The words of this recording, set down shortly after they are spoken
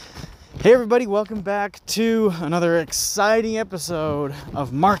Hey everybody, welcome back to another exciting episode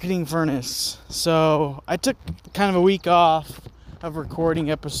of Marketing Furnace. So I took kind of a week off of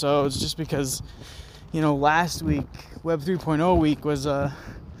recording episodes just because, last week, Web 3.0 week was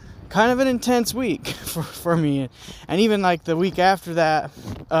kind of an intense week for me. And even like the week after that,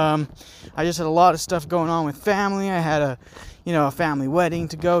 I just had a lot of stuff going on with family. I had a family wedding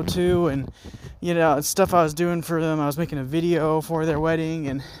to go to, and stuff I was doing for them. I was making a video for their wedding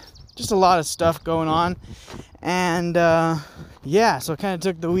and just a lot of stuff going on. And so I kind of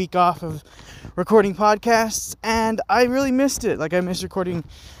took the week off of recording podcasts, and I really missed it. Like, I missed recording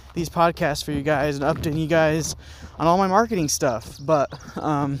these podcasts for you guys and updating you guys on all my marketing stuff. But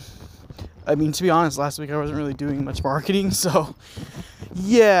to be honest, last week I wasn't really doing much marketing, so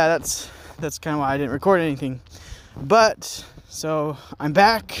yeah, that's kind of why I didn't record anything. But so I'm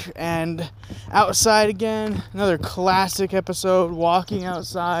back and outside again. Another classic episode, walking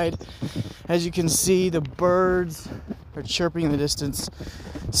outside. As you can see, the birds are chirping in the distance.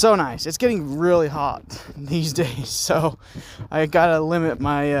 So nice. It's getting really hot these days, so I gotta limit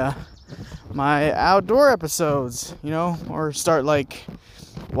my my outdoor episodes, or start like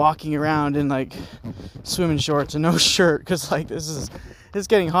walking around in like swimming shorts and no shirt, because it's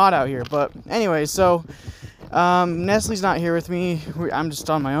getting hot out here. But anyway, so Nestle's not here with me. I'm just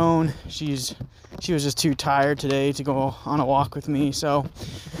on my own. She was just too tired today to go on a walk with me. So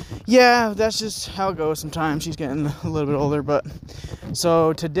yeah, that's just how it goes sometimes. She's getting a little bit older. But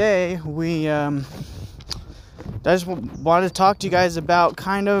so today I just wanted to talk to you guys about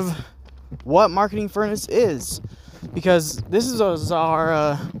kind of what Marketing Furnace is, because this is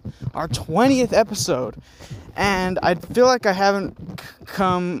our 20th episode. And I feel like I haven't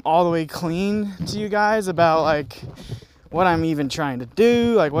come all the way clean to you guys about like what I'm even trying to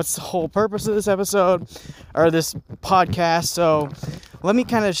do, like what's the whole purpose of this episode or this podcast. So let me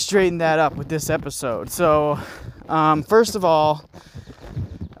kind of straighten that up with this episode. So first of all,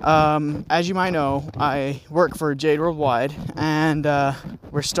 as you might know, I work for Jade Worldwide, and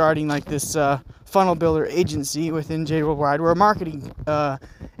we're starting like this funnel builder agency within Jade Worldwide. We're a marketing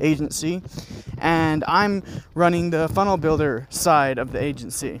agency, and I'm running the funnel builder side of the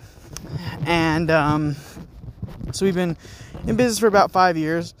agency. And so we've been in business for about 5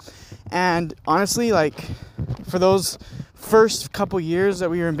 years, and honestly, like, for those first couple years that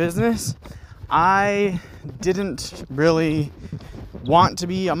we were in business, I didn't really want to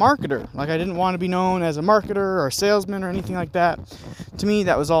be a marketer. Like, I didn't want to be known as a marketer or a salesman or anything like that. To me,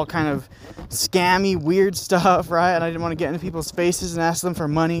 that was all kind of scammy, weird stuff, right? And I didn't want to get into people's faces and ask them for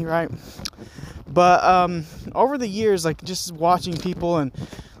money, right? But over the years, like, just watching people and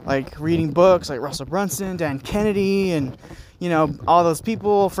like reading books like Russell Brunson, Dan Kennedy, and all those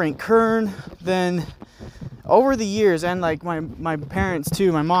people, Frank Kern, then over the years, and like my parents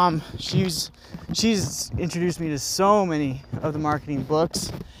too, my mom, she's introduced me to so many of the marketing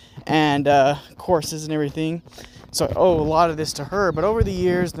books and courses and everything. So I owe a lot of this to her. But over the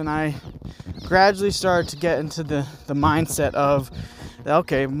years, then I gradually started to get into the mindset of,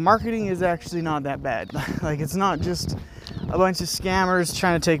 okay, marketing is actually not that bad. Like, it's not just a bunch of scammers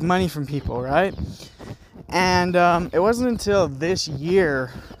trying to take money from people, right? And it wasn't until this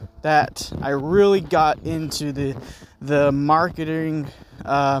year that I really got into the marketing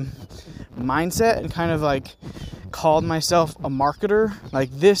mindset and kind of like called myself a marketer.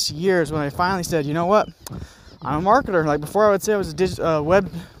 Like, this year is when I finally said, you know what? I'm a marketer. Like, before, I would say I was a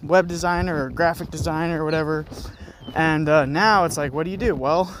web designer or graphic designer or whatever. And now it's like, what do?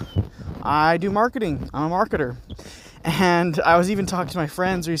 Well, I do marketing. I'm a marketer. And I was even talking to my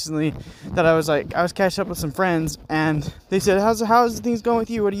friends recently that I was catching up with some friends, and they said, how's things going with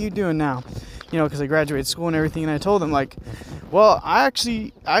you? What are you doing now? Because I graduated school and everything. And I told them, like, well, I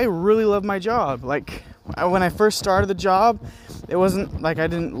really love my job. Like, when I first started the job, it wasn't like I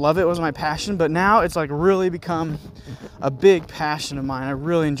didn't love it. It wasn't my passion. But now it's like really become a big passion of mine. I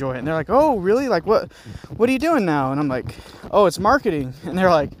really enjoy it. And they're like, oh, really? Like, what are you doing now? And I'm like, oh, it's marketing. And they're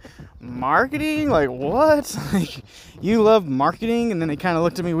like, marketing? Like, what? Like, you love marketing? And then they kind of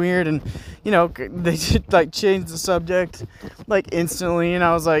looked at me weird, and they did like change the subject like instantly. And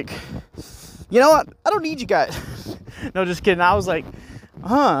I was like, you know what? I don't need you guys. No, just kidding. I was like,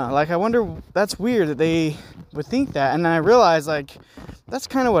 like, I wonder, that's weird that they would think that. And then I realized, like, that's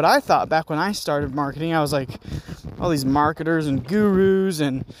kind of what I thought back when I started marketing. I was like, all these marketers and gurus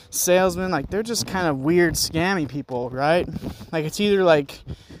and salesmen, like, they're just kind of weird, scammy people, right? Like, it's either like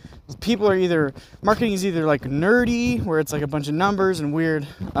marketing is either like nerdy, where it's like a bunch of numbers and weird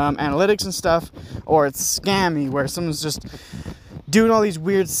analytics and stuff, or it's scammy, where someone's just doing all these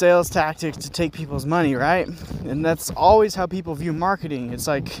weird sales tactics to take people's money, right? And that's always how people view marketing. It's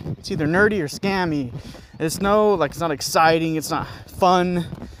like, it's either nerdy or scammy. It's not exciting, it's not fun,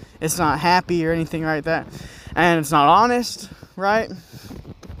 it's not happy or anything like that. And it's not honest, right?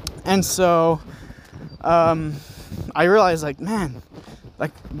 And so, I realized, like, man,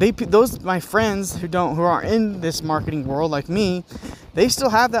 like my friends who aren't in this marketing world like me, they still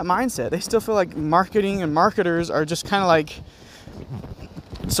have that mindset. They still feel like marketing and marketers are just kind of like,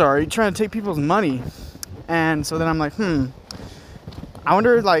 trying to take people's money. And so then I'm like, I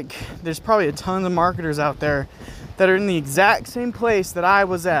wonder, like, there's probably a ton of marketers out there that are in the exact same place that I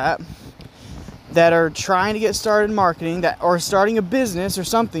was at, that are trying to get started in marketing, or starting a business or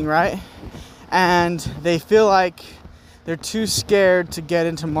something, right? And they feel like they're too scared to get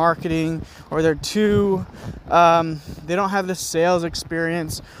into marketing, or they're too, they don't have the sales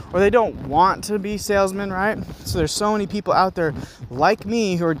experience, or they don't want to be salesmen, right? So there's so many people out there like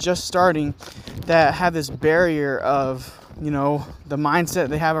me who are just starting that have this barrier of, the mindset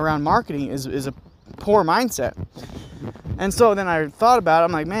they have around marketing is a poor mindset. And so then I thought about it.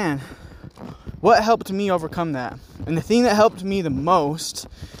 I'm like, man, what helped me overcome that? And the thing that helped me the most,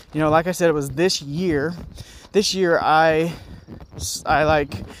 like I said, it was this year. This year I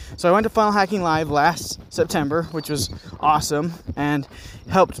went to Funnel Hacking Live last September, which was awesome and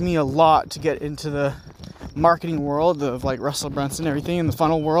helped me a lot to get into the marketing world of like Russell Brunson and everything in the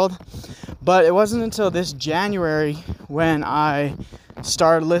funnel world. But it wasn't until this January when I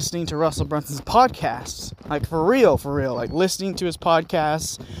started listening to Russell Brunson's podcasts, like for real, like listening to his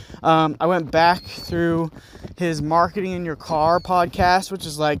podcasts. I went back through his Marketing in Your Car podcast, which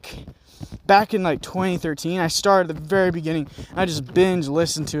is like back in like 2013. I started at the very beginning. I just binge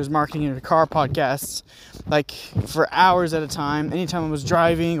listened to his Marketing in Your Car podcasts like for hours at a time. Anytime I was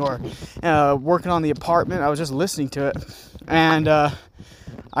driving or working on the apartment, I was just listening to it. And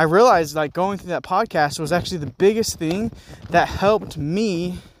I realized, like, going through that podcast was actually the biggest thing that helped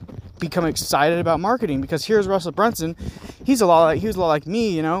me become excited about marketing. Because here's Russell Brunson. He was a lot like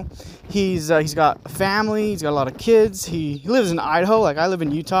me, He's got a family. He's got a lot of kids. He lives in Idaho. Like, I live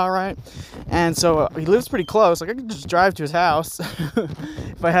in Utah, right? And so he lives pretty close. Like, I could just drive to his house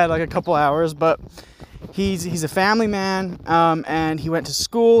if I had like a couple hours. But he's a family man, and he went to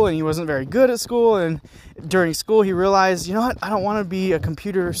school, and he wasn't very good at school. And during school, he realized, you know what? I don't want to be a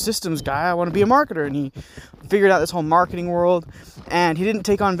computer systems guy. I want to be a marketer. And he figured out this whole marketing world. And he didn't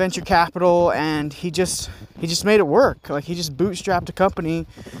take on venture capital, and he just made it work. Like, he just bootstrapped a company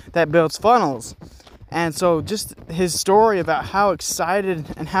that builds funnels. And so just his story about how excited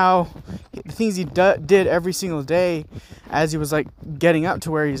and how the things he did every single day as he was like getting up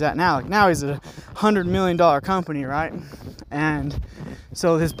to where he's at now. Like, now he's a $100 million company, right? And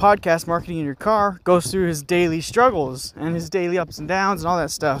so his podcast, Marketing in Your Car, goes through his daily struggles and his daily ups and downs and all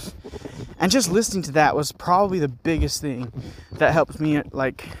that stuff. And just listening to that was probably the biggest thing that helped me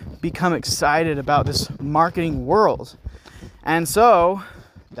like become excited about this marketing world. And so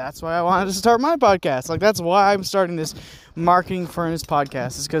that's why I wanted to start my podcast. Like, that's why I'm starting this Marketing Furnace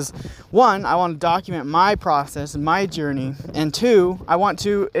podcast, is because, one, I want to document my process and my journey, and two, I want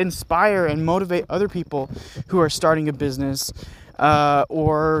to inspire and motivate other people who are starting a business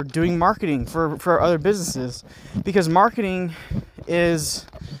or doing marketing for other businesses. Because marketing is,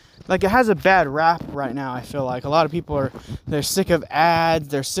 like, it has a bad rap right now. I feel like a lot of people they're sick of ads,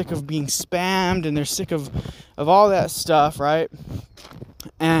 they're sick of being spammed, and they're sick of all that stuff, right?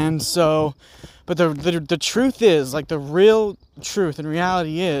 And so, but the truth is, like, the real truth and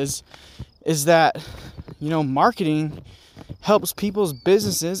reality is that, marketing helps people's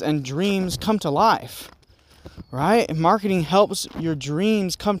businesses and dreams come to life, right? Marketing helps your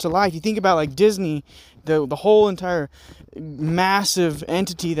dreams come to life. You think about, like, Disney, the whole entire massive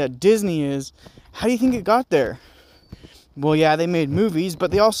entity that Disney is. How do you think it got there? Well, yeah, they made movies,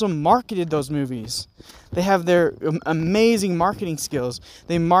 but they also marketed those movies. They have their amazing marketing skills.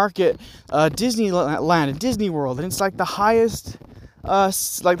 They market Disneyland and Disney World, and it's like the highest,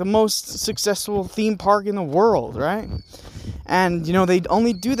 like the most successful theme park in the world, right? And, they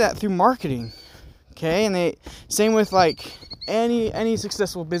only do that through marketing, okay? And same with, like, any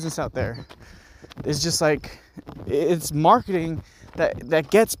successful business out there. It's just like, it's marketing that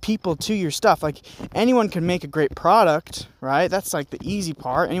gets people to your stuff. Like, anyone can make a great product, right? That's like the easy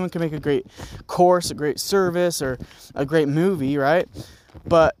part. Anyone can make a great course, a great service, or a great movie, right?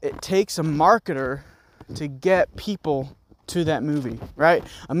 But it takes a marketer to get people to that movie, right?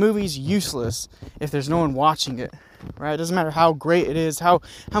 A movie's useless if there's no one watching it, right? It doesn't matter how great it is, how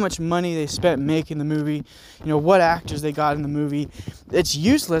much money they spent making the movie, what actors they got in the movie. It's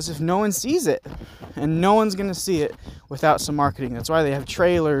useless if no one sees it, and no one's gonna see it without some marketing. That's why they have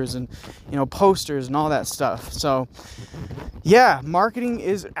trailers and posters and all that stuff. So yeah, marketing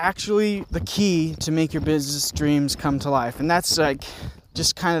is actually the key to make your business dreams come to life. And that's like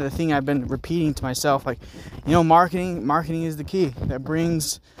just kind of the thing I've been repeating to myself, like, marketing is the key that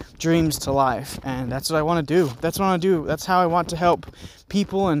brings dreams to life. And that's what I want to do. That's how I want to help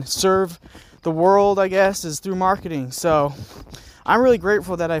people and serve the world, I guess, is through marketing. So I'm really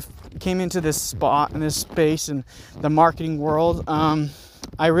grateful that I came into this spot in this space in the marketing world.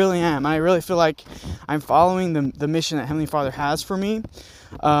 I really am. I really feel like I'm following the mission that Heavenly Father has for me.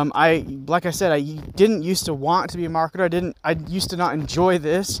 Like I said, I didn't used to want to be a marketer. I used to not enjoy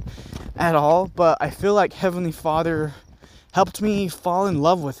this at all, but I feel like Heavenly Father helped me fall in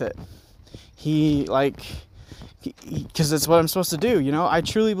love with it. Because that's what I'm supposed to do, I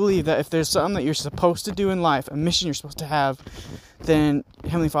truly believe that if there's something that you're supposed to do in life, a mission you're supposed to have, then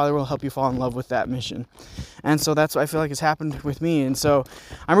Heavenly Father will help you fall in love with that mission. And so that's what I feel like has happened with me. And so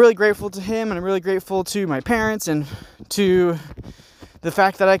I'm really grateful to Him, and I'm really grateful to my parents and to the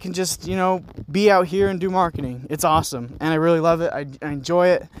fact that I can just, be out here and do marketing. It's awesome. And I really love it. I enjoy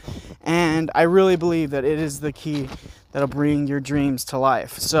it. And I really believe that it is the key that'll bring your dreams to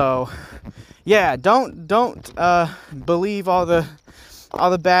life. So yeah, don't believe all the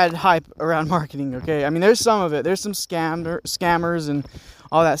bad hype around marketing, okay? I mean, there's some of it. There's some scammers and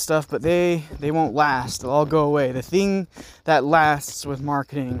all that stuff, but they won't last. They'll all go away. The thing that lasts with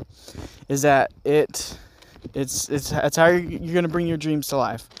marketing is that it's how you're going to bring your dreams to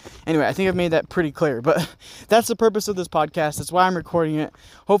life. Anyway, I think I've made that pretty clear, but that's the purpose of this podcast. That's why I'm recording it.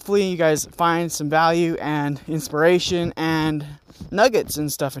 Hopefully you guys find some value and inspiration and nuggets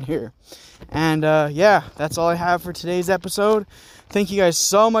and stuff in here. And yeah, that's all I have for today's episode. Thank you guys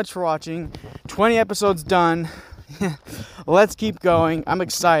so much for watching. 20 episodes done. Let's keep going. I'm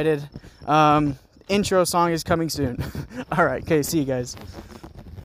excited. Intro song is coming soon. All right, okay, see you guys.